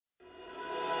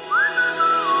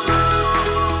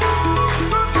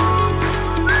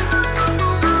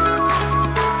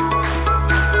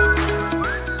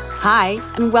Hi,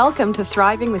 and welcome to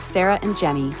Thriving with Sarah and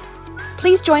Jenny.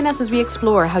 Please join us as we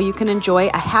explore how you can enjoy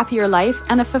a happier life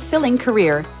and a fulfilling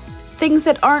career, things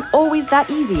that aren't always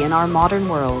that easy in our modern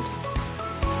world.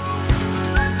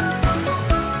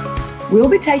 We'll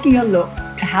be taking a look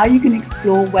to how you can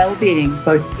explore well-being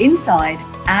both inside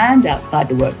and outside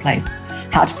the workplace,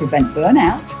 how to prevent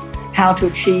burnout, how to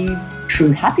achieve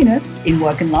true happiness in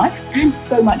work and life, and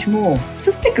so much more. So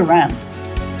stick around.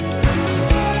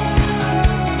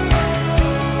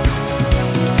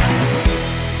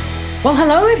 Well,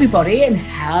 hello, everybody, and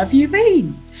how have you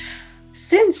been?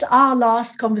 Since our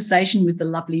last conversation with the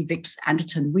lovely Vix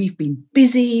Anderton, we've been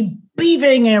busy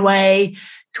beavering away,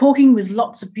 talking with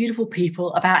lots of beautiful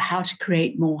people about how to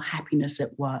create more happiness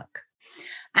at work.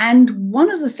 And one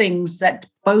of the things that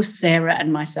both Sarah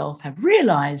and myself have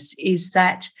realized is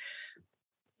that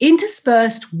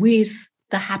interspersed with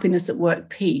the happiness at work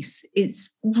piece,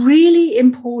 it's really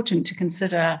important to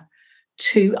consider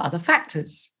two other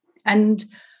factors. And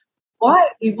why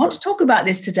we want to talk about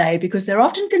this today, because they're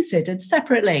often considered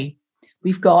separately.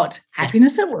 We've got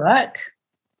happiness at work,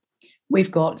 we've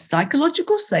got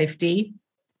psychological safety,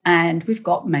 and we've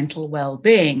got mental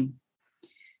well-being.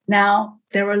 Now,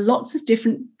 there are lots of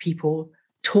different people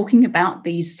talking about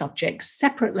these subjects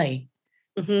separately.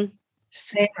 Mm-hmm.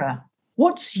 Sarah,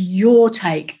 what's your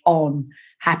take on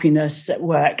happiness at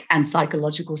work and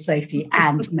psychological safety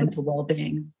and mental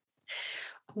well-being?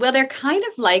 Well, they're kind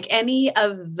of like any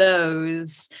of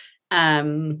those,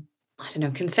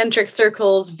 concentric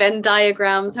circles, Venn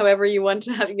diagrams, however you want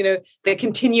to have, the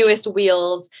continuous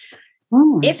wheels.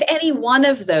 If any one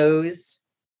of those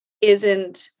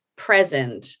isn't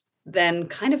present, then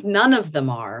kind of none of them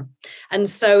are. And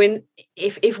so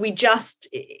if we just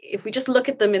look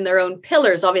at them in their own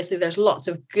pillars, obviously there's lots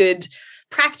of good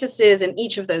practices in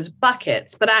each of those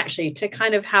buckets, but actually to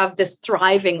kind of have this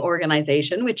thriving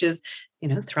organization, which is,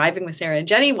 Thriving with Sarah and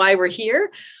Jenny, why we're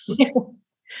here,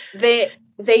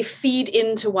 they feed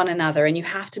into one another, and you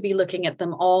have to be looking at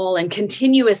them all and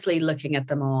continuously looking at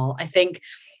them all. I think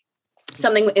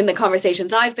something in the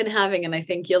conversations I've been having, and I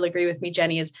think you'll agree with me,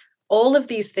 Jenny, is all of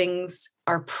these things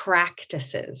are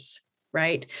practices,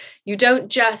 right? You don't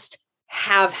just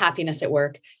have happiness at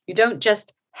work. You don't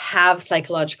just have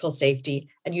psychological safety,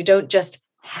 and you don't just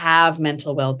have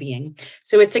mental well-being.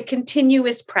 So it's a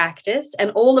continuous practice,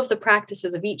 and all of the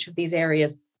practices of each of these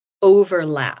areas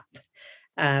overlap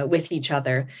with each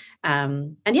other.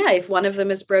 If one of them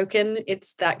is broken,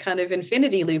 it's that kind of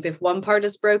infinity loop. If one part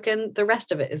is broken, the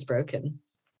rest of it is broken.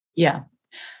 Yeah.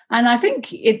 And I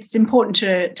think it's important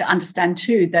to understand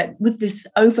too that with this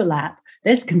overlap,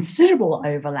 there's considerable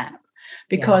overlap,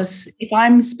 because if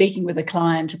I'm speaking with a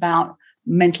client about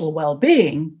mental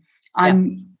well-being,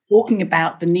 I'm talking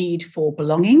about the need for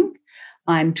belonging.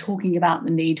 I'm talking about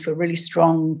the need for really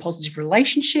strong, positive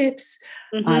relationships.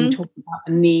 Mm-hmm. I'm talking about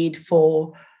the need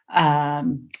for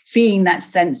feeling that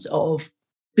sense of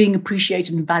being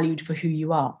appreciated and valued for who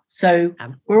you are. So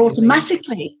we're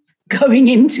automatically going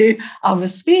into other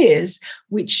spheres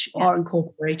which are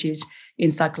incorporated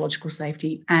in psychological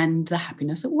safety and the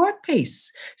happiness at work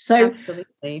piece. So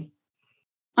absolutely.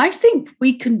 I think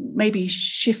we can maybe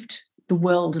shift the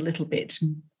world a little bit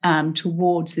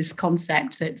towards this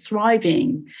concept that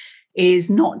thriving is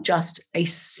not just a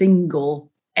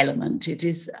single element. It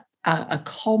is a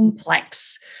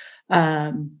complex,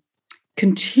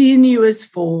 continuous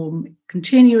form,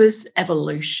 continuous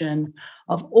evolution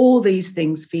of all these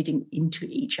things feeding into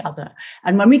each other.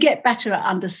 And when we get better at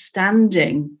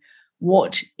understanding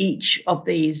what each of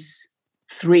these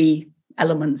three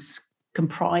elements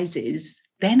comprises,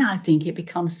 then I think it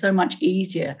becomes so much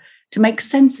easier to make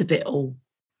sense of it all.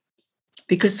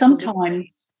 Because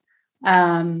sometimes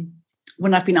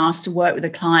when I've been asked to work with a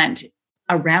client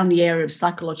around the area of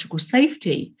psychological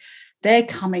safety, they're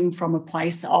coming from a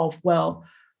place of, well,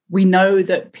 we know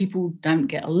that people don't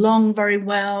get along very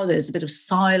well. There's a bit of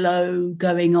silo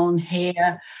going on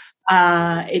here.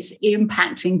 It's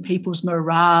impacting people's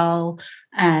morale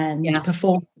and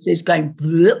performance is going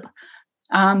blip.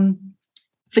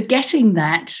 Forgetting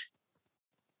that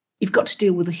you've got to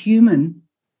deal with a human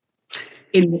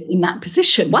in that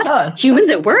position. What? First. Humans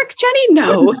at work, Jenny?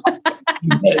 No.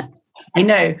 I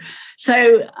know.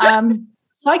 So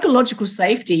psychological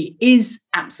safety is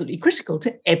absolutely critical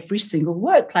to every single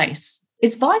workplace.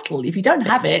 It's vital. If you don't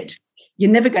have it,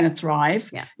 you're never going to thrive.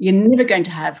 Yeah. You're never going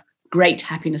to have great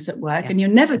happiness at work, and you're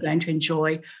never going to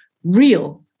enjoy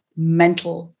real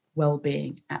mental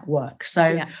well-being at work.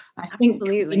 So I think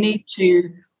we need to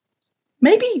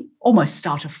maybe almost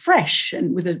start afresh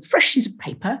and with a fresh sheet of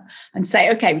paper and say,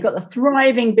 okay, we've got the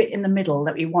thriving bit in the middle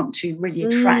that we want to really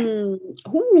attract.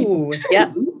 Ooh,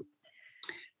 yeah.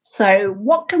 So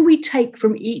what can we take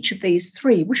from each of these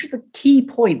three? Which are the key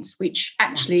points which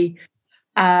actually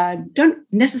don't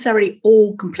necessarily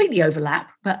all completely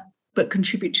overlap, but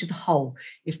contribute to the whole,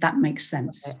 if that makes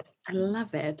sense? I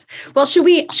love it. Well, should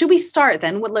we start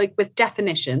then with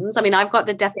definitions? I mean, I've got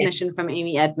the definition from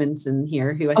Amy Edmondson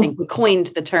here, who I think coined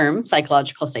the term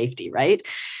psychological safety, right?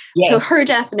 Yes. So her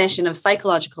definition of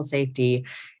psychological safety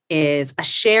is a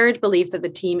shared belief that the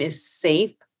team is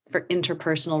safe for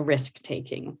interpersonal risk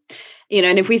taking.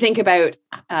 And if we think about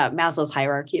Maslow's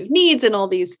hierarchy of needs and all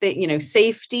these things,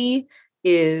 safety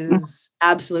is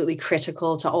absolutely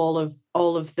critical to all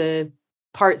of the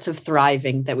parts of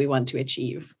thriving that we want to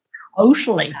achieve.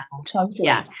 Totally.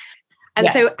 Yeah. And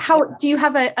so how do you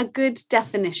have a good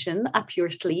definition up your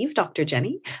sleeve, Dr.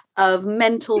 Jenny, of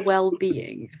mental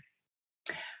well-being?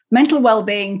 Mental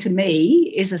well-being to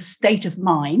me is a state of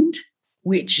mind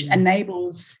which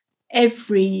enables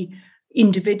every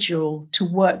individual to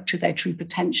work to their true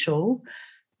potential,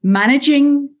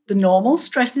 managing the normal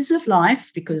stresses of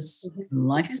life, because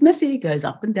life is messy, it goes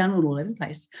up and down all over the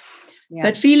place. Yeah.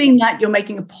 But feeling that you're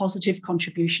making a positive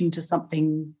contribution to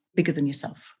something bigger than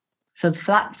yourself. So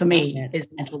that for me is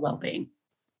mental well-being.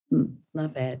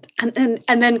 Love it. And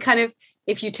then kind of,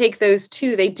 if you take those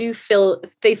two, they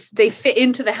fit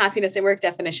into the happiness at work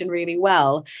definition really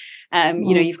well.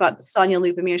 You've got Sonia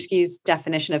Lubomirski's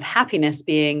definition of happiness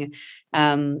being,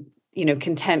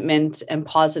 contentment and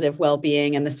positive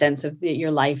well-being, and the sense of that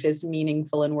your life is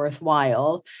meaningful and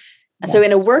worthwhile. Yes. So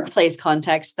in a workplace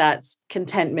context, that's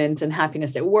contentment and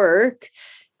happiness at work,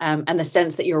 and the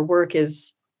sense that your work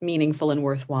is meaningful and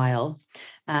worthwhile.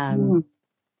 And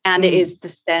it is the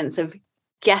sense of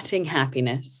getting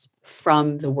happiness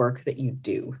from the work that you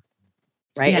do,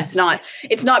 right? Yes.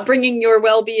 It's not bringing your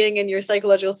well-being and your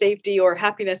psychological safety or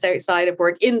happiness outside of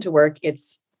work into work.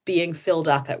 It's being filled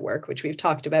up at work, which we've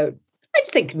talked about, I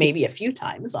think maybe a few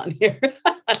times on here.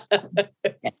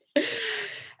 Yes.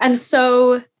 And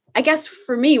so I guess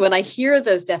for me, when I hear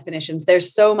those definitions,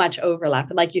 there's so much overlap.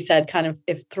 And like you said, kind of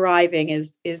if thriving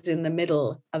is in the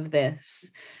middle of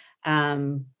this.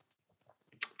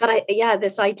 But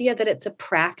this idea that it's a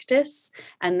practice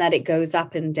and that it goes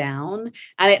up and down,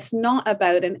 and it's not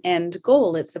about an end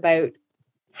goal. It's about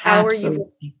how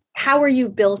are you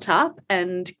built up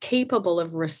and capable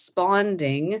of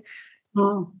responding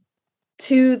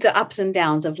to the ups and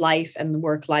downs of life and the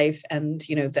work life and,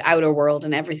 the outer world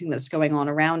and everything that's going on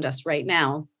around us right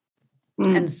now.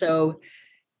 And so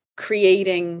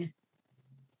creating,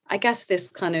 I guess, this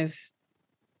kind of,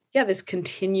 this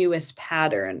continuous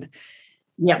pattern.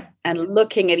 Yeah. And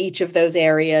looking at each of those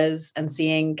areas and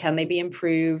seeing, can they be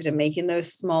improved, and making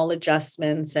those small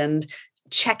adjustments and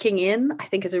checking in, I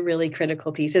think is a really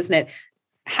critical piece, isn't it?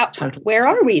 Where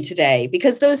are we today?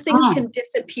 Because those things can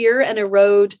disappear and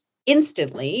erode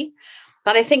instantly.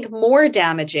 But I think more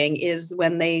damaging is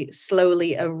when they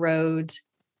slowly erode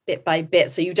bit by bit.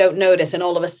 So you don't notice. And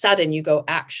all of a sudden you go,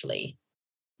 actually,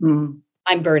 I'm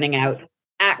burning out.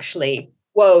 Actually,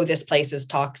 whoa, this place is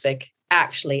toxic.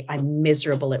 Actually, I'm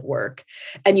miserable at work.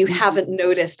 And you haven't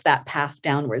noticed that path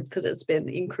downwards because it's been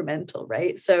incremental,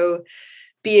 right? So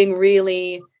being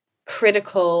really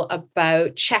critical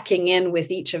about checking in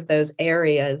with each of those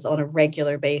areas on a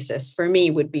regular basis, for me,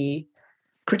 would be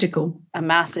critical. A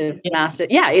massive. That's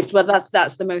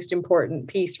the most important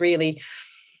piece, really.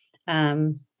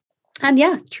 Treating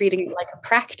it like a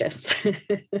practice.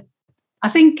 I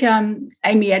think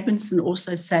Amy Edmondson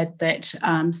also said that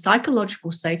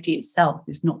psychological safety itself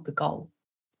is not the goal.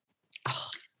 Oh,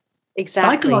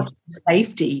 exactly. Psychological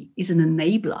safety is an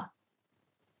enabler.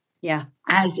 Yeah.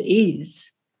 As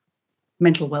is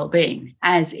mental well-being,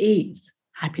 as is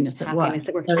happiness at work.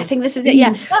 So I think this is it.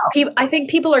 Yeah. I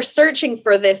think people are searching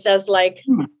for this as like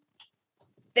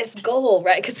this goal,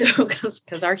 right?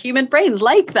 Because our human brains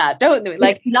like that, don't they?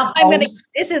 Like, this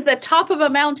is the top of a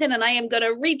mountain and I am going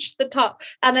to reach the top.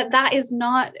 And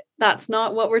that's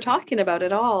not what we're talking about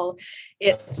at all.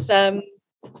 It's,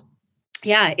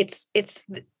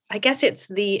 I guess it's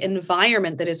the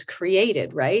environment that is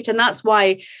created, right? And that's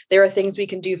why there are things we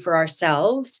can do for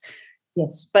ourselves.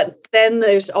 Yes. But then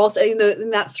there's also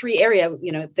in that three area,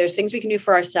 there's things we can do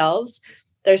for ourselves.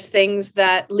 There's things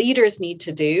that leaders need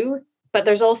to do, but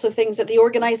there's also things that the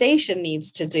organization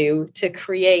needs to do to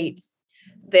create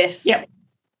this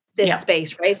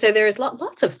space, right? So there's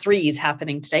lots of threes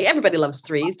happening today. Everybody loves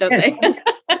threes, don't they?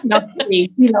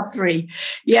 We love three.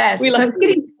 Yes.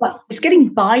 It's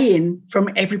getting buy-in from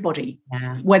everybody,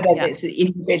 whether it's the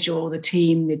individual, the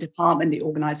team, the department, the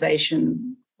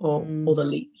organization, or the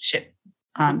leadership,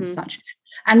 such.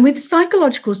 And with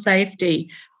psychological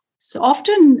safety, So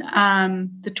often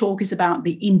the talk is about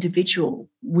the individual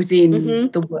within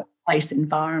the workplace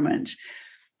environment.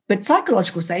 But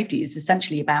psychological safety is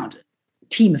essentially about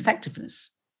team effectiveness.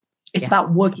 It's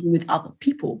about working with other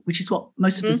people, which is what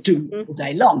most of us do all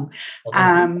day long.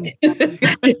 Funny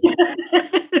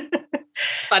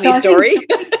story.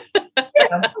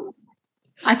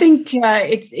 I think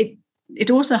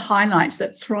it also highlights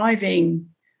that thriving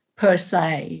per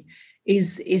se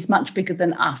is much bigger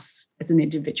than us as an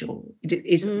individual. It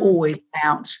is always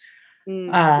about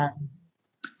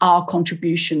our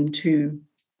contribution to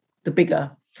the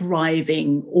bigger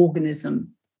thriving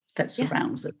organism that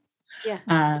surrounds us.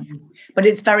 But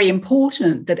it's very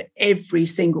important that every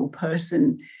single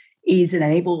person is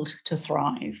enabled to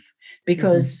thrive,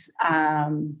 because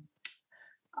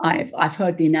I've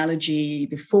heard the analogy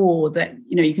before that,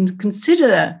 you can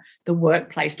consider the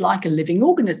workplace like a living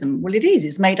organism. Well, it is.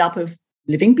 It's made up of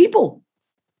living people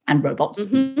and robots.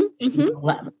 But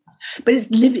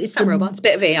it's some robots, a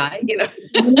bit of AI,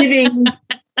 living,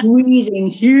 breathing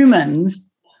humans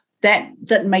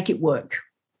that make it work.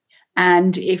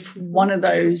 And if one of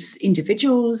those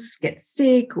individuals gets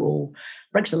sick or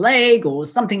breaks a leg or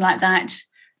something like that,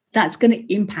 that's going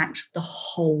to impact the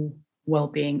whole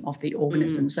well-being of the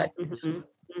organism. So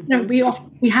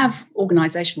we have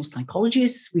organizational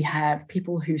psychologists, we have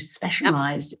people who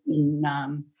specialize in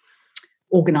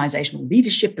organizational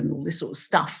leadership and all this sort of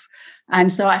stuff.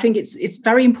 And so I think it's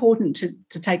very important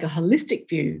to take a holistic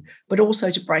view, but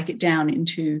also to break it down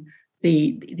into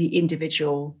the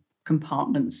individual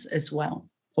compartments as well.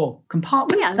 Or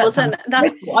compartments? Yeah,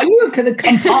 that's are you the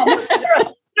compartment?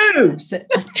 No,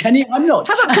 Jenny, I'm not.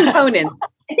 How about components?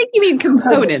 I think you mean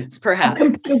components, perhaps.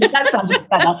 That sounds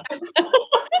better.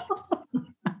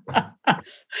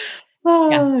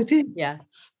 Yeah.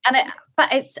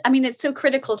 But it's so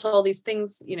critical to all these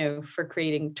things, for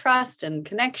creating trust and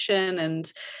connection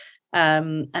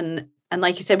and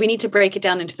like you said, we need to break it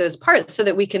down into those parts so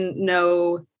that we can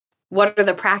know what are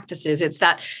the practices. It's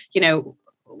that,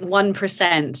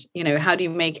 1%, how do you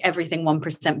make everything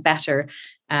 1% better?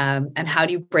 And how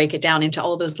do you break it down into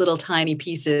all those little tiny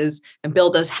pieces and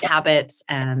build those habits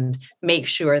and make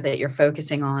sure that you're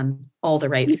focusing on all the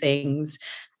right things?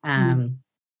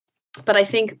 But I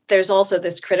think there's also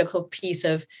this critical piece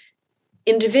of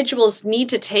individuals need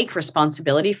to take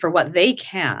responsibility for what they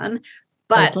can.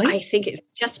 But I think it's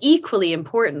just equally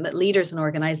important that leaders and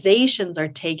organizations are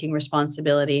taking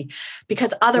responsibility,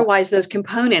 because otherwise those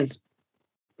components,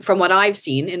 from what I've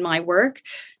seen in my work,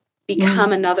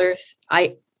 become another,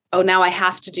 now I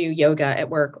have to do yoga at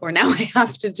work, or now I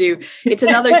have to do, it's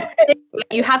another thing that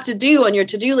you have to do on your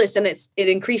to-do list. And it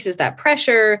increases that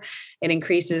pressure. It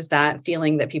increases that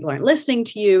feeling that people aren't listening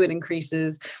to you. It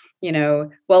increases,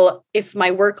 well, if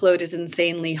my workload is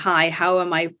insanely high, how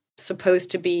am I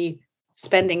supposed to be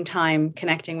spending time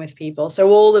connecting with people? So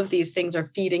all of these things are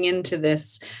feeding into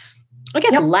this, I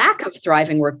guess, lack of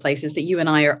thriving workplaces that you and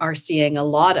I are seeing a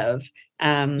lot of.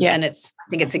 And I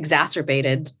think it's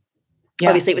exacerbated.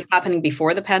 Obviously, it was happening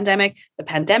before the pandemic. The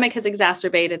pandemic has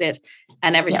exacerbated it,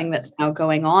 and everything that's now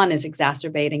going on is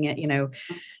exacerbating it.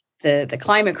 The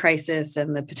climate crisis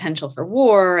and the potential for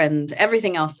war and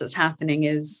everything else that's happening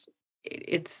it's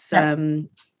not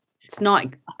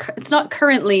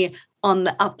currently on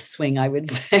the upswing, I would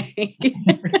say.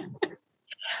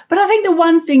 But I think the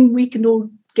one thing we can all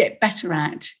get better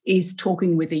at is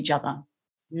talking with each other.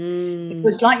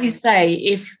 Because, like you say,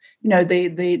 if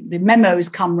the memos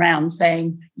come round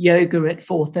saying yoga at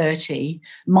 4:30,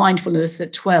 mindfulness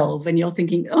at 12, and you're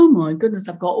thinking, oh my goodness,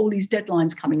 I've got all these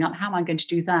deadlines coming up. How am I going to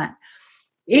do that?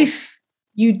 If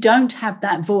you don't have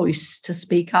that voice to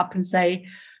speak up and say,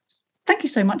 thank you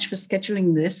so much for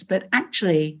scheduling this, but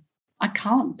actually I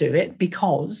can't do it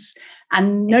because,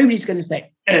 and nobody's going to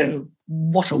say, oh,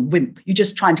 what a wimp. You're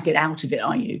just trying to get out of it,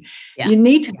 are you? Yeah. You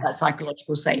need to have that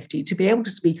psychological safety to be able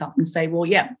to speak up and say, well,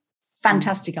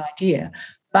 fantastic idea.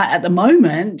 But at the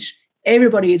moment,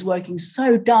 everybody is working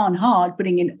so darn hard,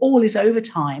 putting in all this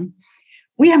overtime.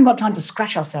 We haven't got time to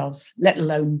scratch ourselves, let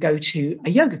alone go to a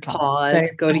yoga class.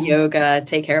 Pause, go to yoga,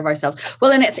 take care of ourselves.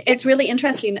 Well, and it's really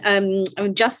interesting.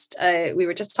 We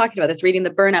were just talking about this, reading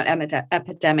The Burnout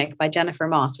Epidemic by Jennifer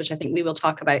Moss, which I think we will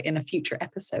talk about in a future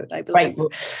episode, I believe.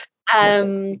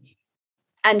 Right.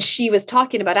 And she was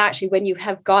talking about actually when you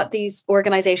have got these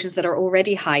organizations that are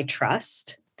already high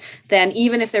trust, then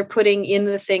even if they're putting in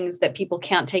the things that people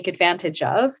can't take advantage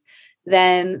of,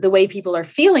 then the way people are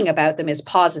feeling about them is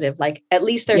positive. Like, at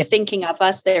least they're thinking of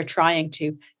us, they're trying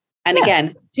to. And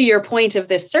again, to your point of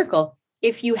this circle,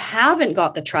 if you haven't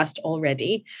got the trust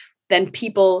already, then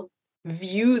people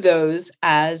view those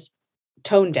as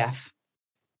tone deaf.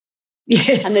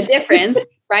 Yes. And the difference,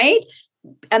 right?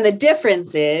 And the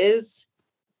difference is,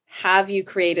 have you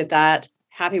created that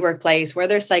happy workplace where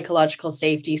there's psychological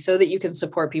safety so that you can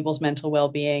support people's mental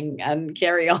well-being and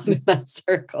carry on in that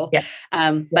circle? Yeah.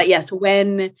 But yes,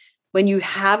 when you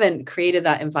haven't created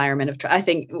that environment of I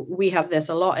think we have this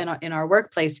a lot in our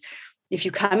workplace. If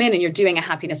you come in and you're doing a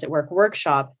happiness at work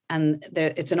workshop and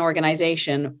it's an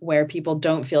organization where people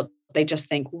don't feel, they just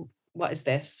think, what is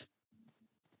this?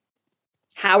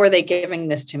 How are they giving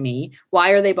this to me? Why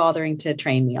are they bothering to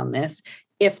train me on this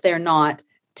if they're not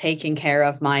taking care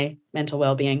of my mental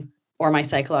well-being or my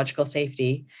psychological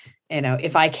safety?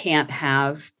 If I can't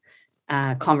have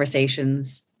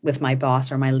conversations with my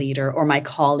boss or my leader or my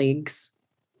colleagues.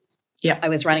 Yeah. I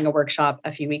was running a workshop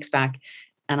a few weeks back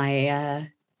and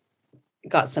I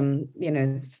got some,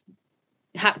 to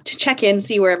check in,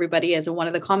 see where everybody is. And one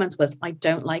of the comments was, I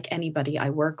don't like anybody I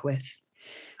work with.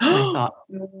 And I thought,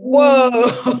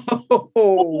 whoa.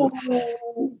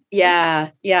 Yeah,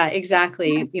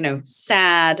 exactly.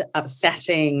 Sad,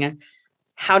 upsetting.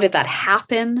 How did that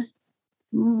happen?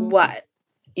 What,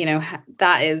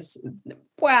 that is,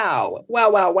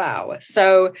 wow.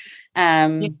 So,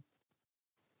 and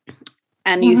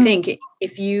you think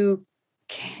if you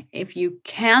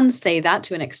can say that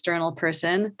to an external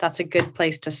person, that's a good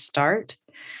place to start.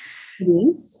 It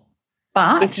is.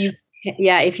 But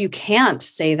if you can't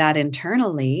say that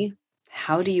internally,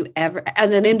 how do you ever,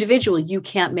 as an individual, you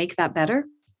can't make that better?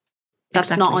 That's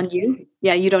exactly. Not on you.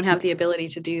 Yeah, you don't have the ability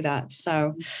to do that.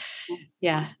 So,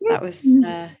 yeah, that was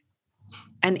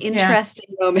an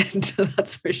interesting moment.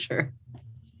 That's for sure.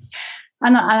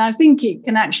 And I think it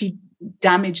can actually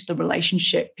damage the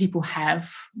relationship people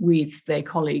have with their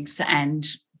colleagues and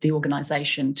the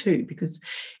organization too, because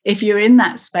if you're in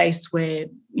that space where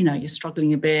you're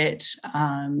struggling a bit,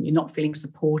 you're not feeling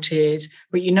supported,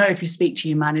 but if you speak to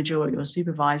your manager or your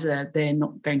supervisor, they're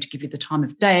not going to give you the time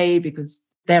of day because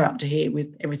they're up to here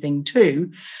with everything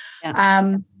too.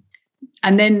 Yeah.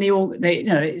 And then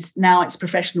it's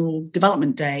professional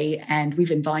development day, and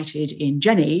we've invited in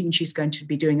Jenny, and she's going to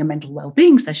be doing a mental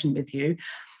well-being session with you.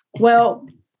 Well,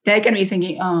 they're going to be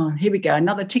thinking, oh, here we go,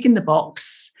 another tick in the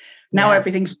box. Now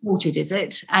everything's sorted, is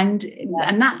it? And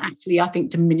that actually, I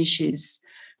think, diminishes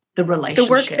the relationship.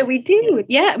 The work that we do.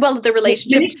 Yeah. Well, the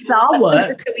relationship. It our work. The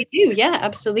work that we do. Yeah,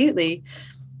 absolutely.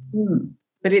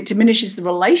 But it diminishes the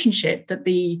relationship that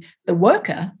the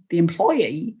worker, the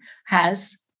employee,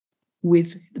 has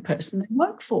with the person they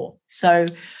work for. So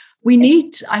we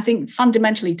need, I think,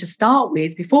 fundamentally to start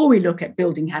with, before we look at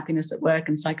building happiness at work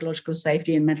and psychological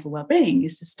safety and mental well-being,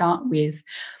 is to start with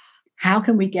how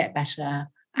can we get better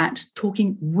at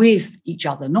talking with each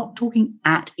other, not talking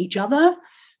at each other.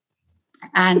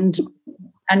 And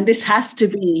this has to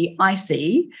be, I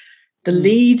see, the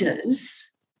leaders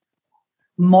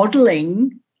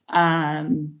modeling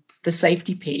the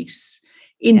safety piece,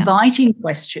 inviting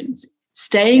questions,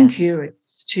 staying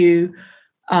curious to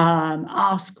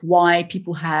ask why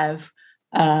people have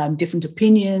different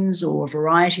opinions or a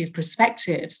variety of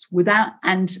perspectives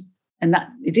and that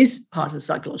it is part of the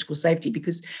psychological safety,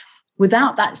 because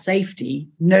without that safety,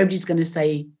 nobody's going to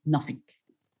say nothing.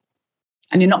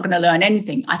 And you're not going to learn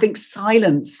anything. I think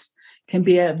silence can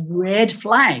be a red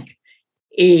flag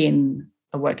in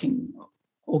a working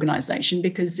organization,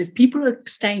 because if people are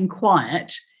staying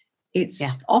quiet,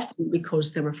 it's often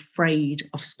because they're afraid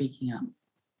of speaking up.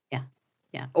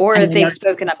 Yeah. Or they've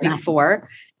spoken up before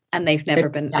and they've never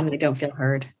been, and they don't feel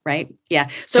heard. Right. Yeah.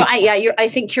 So I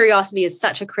think curiosity is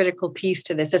such a critical piece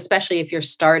to this, especially if you're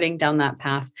starting down that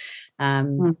path.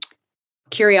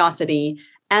 Curiosity.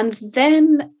 And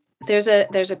then there's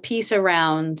a piece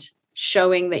around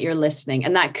showing that you're listening.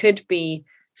 And that could be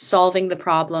solving the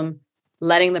problem,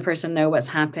 letting the person know what's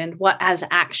happened, what has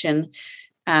action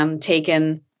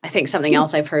taken. I think something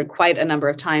else I've heard quite a number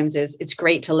of times is it's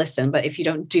great to listen, but if you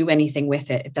don't do anything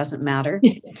with it, it doesn't matter.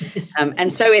 Yes.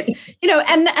 And so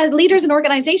and as leaders and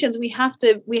organizations, we have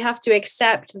to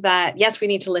accept that, yes, we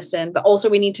need to listen, but also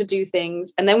we need to do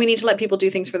things. And then we need to let people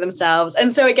do things for themselves.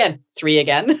 And so again, 3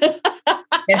 again.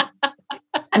 Yes.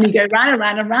 And you go round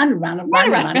and round. And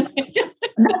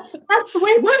that's the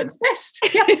way it works best.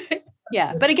 Yeah.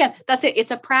 Yeah. But again, that's it.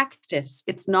 It's a practice.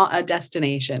 It's not a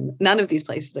destination. None of these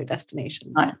places are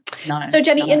destinations. No, so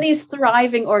Jenny, in these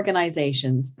thriving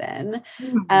organizations, then,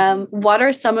 what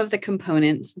are some of the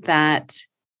components that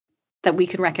we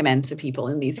can recommend to people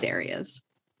in these areas?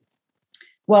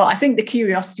 Well, I think the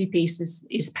curiosity piece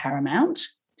is paramount.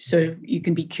 So you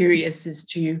can be curious as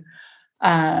to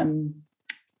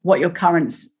what your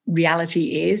current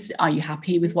reality is. Are you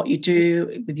happy with what you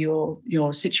do, with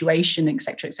your situation, et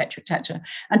cetera, et cetera, et cetera?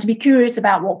 And to be curious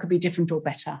about what could be different or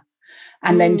better.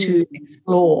 and then to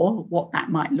explore what that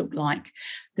might look like.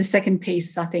 The second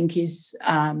piece, I think, is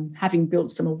having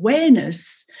built some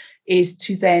awareness, is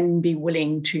to then be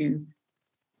willing to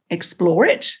explore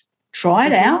it, try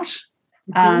it out.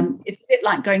 It's a bit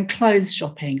like going clothes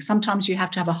shopping. Sometimes you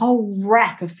have to have a whole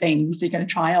rack of things you're going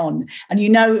to try on, and you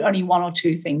know only one or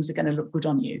two things are going to look good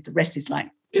on you. The rest is like,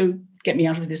 oh, get me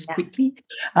out of this quickly.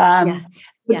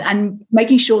 And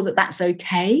making sure that that's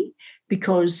okay,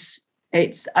 because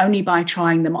it's only by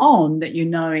trying them on that you're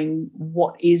knowing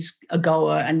what is a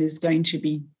goer and is going to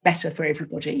be better for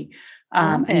everybody.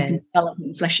 And you can develop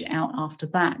and flesh it out after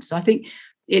that. So I think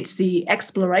it's the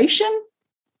exploration,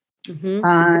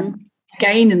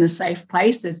 again, in a safe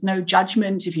place. There's no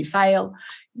judgment if you fail.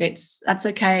 That's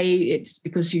okay. It's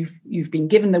because you've been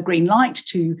given the green light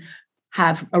to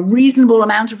have a reasonable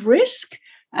amount of risk.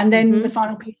 And then the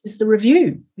final piece is the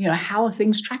review. How are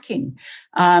things tracking?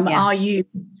 Are you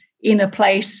in a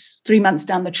place 3 months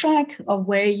down the track of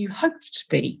where you hoped to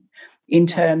be in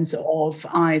terms of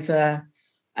either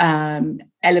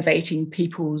elevating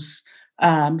people's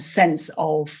sense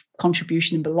of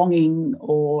contribution and belonging,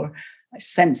 or a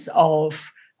sense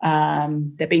of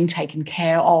they're being taken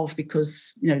care of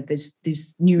because there's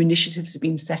these new initiatives have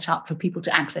been set up for people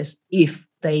to access if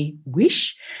they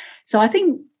wish. So I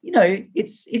think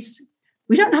it's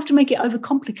we don't have to make it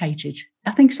overcomplicated.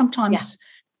 I think sometimes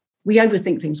we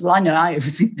overthink things. Well, I know I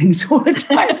overthink things all the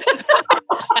time.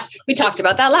 We talked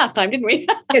about that last time, didn't we?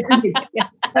 Yes, we did. Yeah.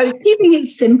 So keeping it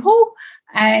simple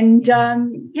and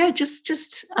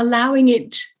just allowing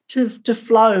it to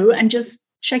flow and just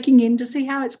checking in to see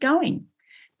how it's going.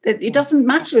 It doesn't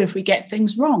matter if we get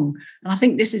things wrong. And I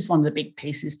think this is one of the big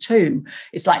pieces too.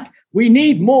 It's like, we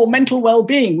need more mental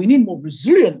well-being. We need more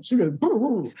resilience.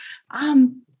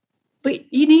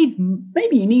 But you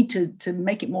need to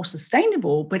make it more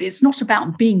sustainable, but it's not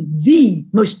about being the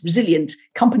most resilient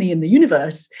company in the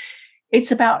universe.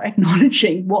 It's about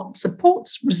acknowledging what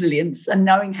supports resilience and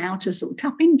knowing how to sort of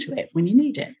tap into it when you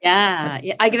need it. Yeah.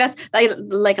 I guess that's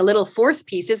like a little fourth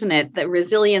piece, isn't it? That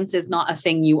resilience is not a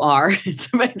thing you are.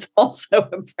 It's also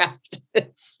a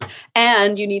practice.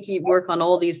 And you need to work on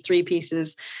all these three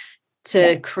pieces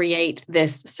to create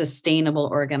this sustainable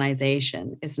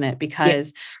organization, isn't it?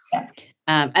 Because,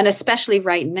 and especially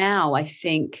right now, I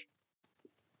think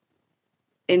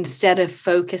instead of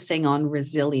focusing on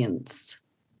resilience,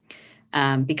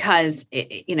 because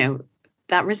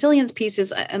that resilience piece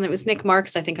is, and it was Nick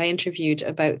Marks, I think I interviewed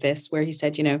about this, where he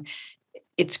said,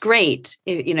 it's great,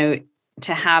 to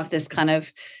have this kind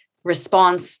of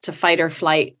response to fight or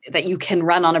flight that you can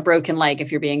run on a broken leg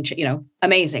if you're being,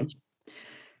 amazing,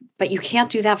 but you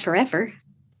can't do that forever.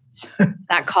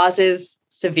 That causes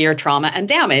severe trauma and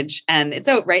damage, and it's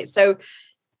out, right? So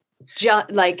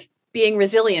being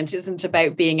resilient isn't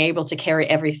about being able to carry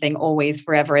everything always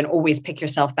forever and always pick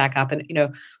yourself back up. And,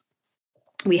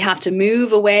 we have to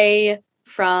move away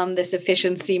from this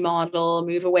efficiency model,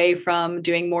 move away from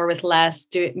doing more with less,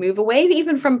 move away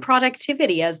even from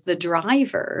productivity as the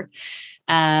driver,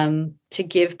 to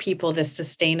give people this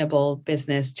sustainable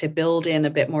business, to build in a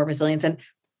bit more resilience and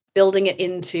building it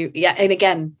into, and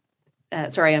again,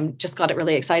 sorry, I'm just got it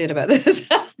really excited about this.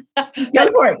 But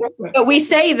we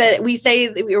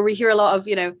hear a lot of,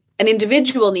 an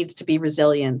individual needs to be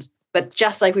resilient, but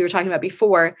just like we were talking about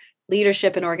before,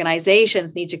 leadership and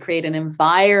organizations need to create an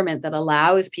environment that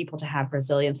allows people to have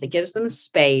resilience, that gives them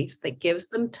space, that gives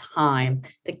them time,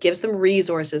 that gives them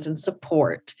resources and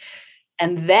support.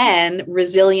 And then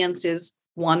resilience is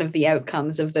one of the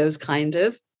outcomes of those kind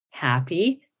of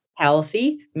happy,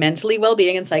 healthy, mentally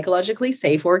well-being and psychologically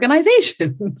safe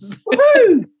organizations.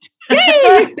 Woohoo!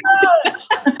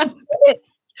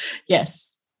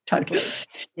 Yes, totally.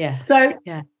 Yeah. So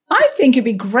I think it'd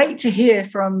be great to hear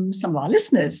from some of our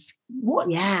listeners what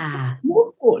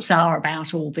your thoughts are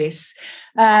about all this.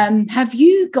 Have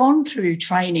you gone through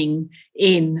training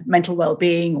in mental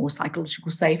well-being or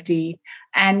psychological safety?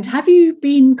 And have you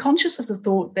been conscious of the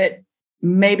thought that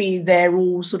maybe they're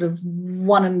all sort of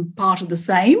one and part of the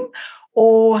same?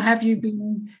 Or have you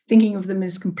been thinking of them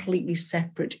as completely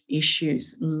separate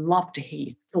issues? Love to hear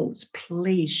your thoughts.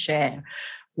 Please share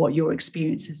what your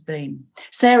experience has been.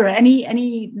 Sarah,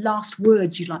 any last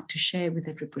words you'd like to share with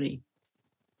everybody?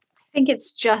 I think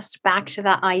it's just back to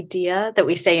that idea that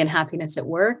we say in Happiness at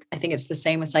Work. I think it's the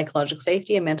same with psychological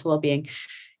safety and mental well-being.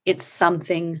 It's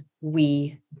something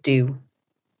we do.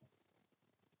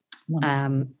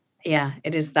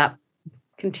 It is that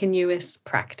continuous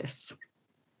practice.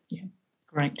 Yeah,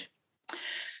 great.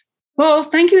 Well,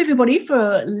 thank you, everybody,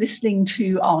 for listening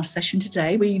to our session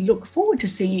today. We look forward to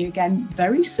seeing you again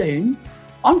very soon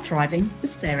on Thriving with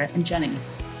Sarah and Jenny.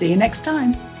 See you next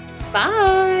time.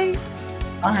 Bye.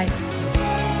 Bye.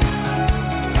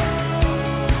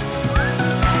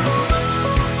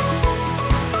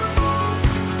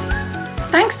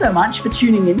 Thanks so much for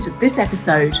tuning into this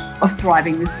episode of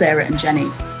Thriving with Sarah and Jenny.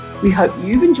 We hope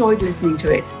you've enjoyed listening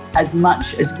to it as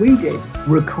much as we did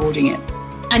recording it.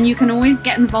 And you can always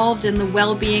get involved in the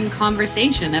well-being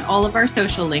conversation at all of our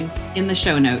social links in the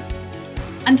show notes.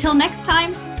 Until next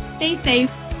time, stay safe,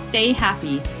 stay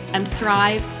happy, and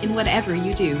thrive in whatever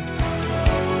you do.